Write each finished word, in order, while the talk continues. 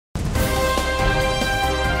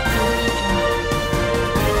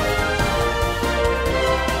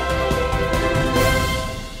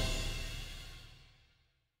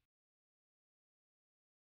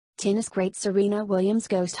Tennis great Serena Williams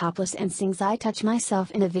goes topless and sings "I Touch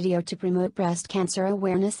Myself" in a video to promote Breast Cancer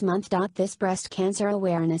Awareness Month. This Breast Cancer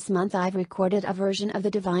Awareness Month I've recorded a version of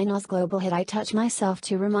the Divine All's global hit "I Touch Myself"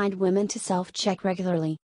 to remind women to self-check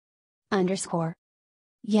regularly.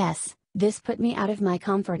 Yes, this put me out of my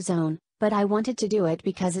comfort zone, but I wanted to do it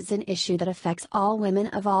because it's an issue that affects all women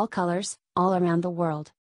of all colors, all around the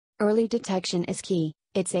world. Early detection is key,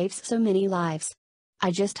 it saves so many lives.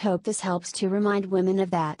 I just hope this helps to remind women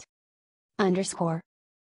of that.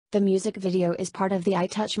 The music video is part of the "I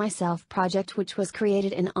Touch Myself" project, which was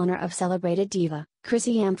created in honor of celebrated diva,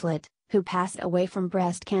 Chrissy Amphlett, who passed away from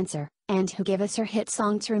breast cancer, and who gave us her hit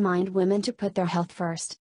song to remind women to put their health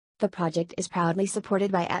first. The project is proudly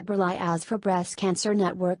supported by @BurlaiAs for Breast Cancer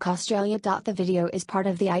Network Australia. The video is part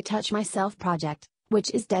of the "I Touch Myself" project, which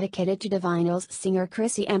is dedicated to Divine All's singer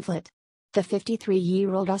Chrissy Amphlett. The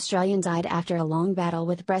 53-year-old Australian died after a long battle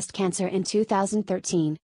with breast cancer in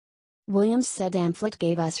 2013. Williams said Amphlett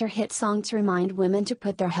gave us her hit song to remind women to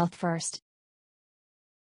put their health first.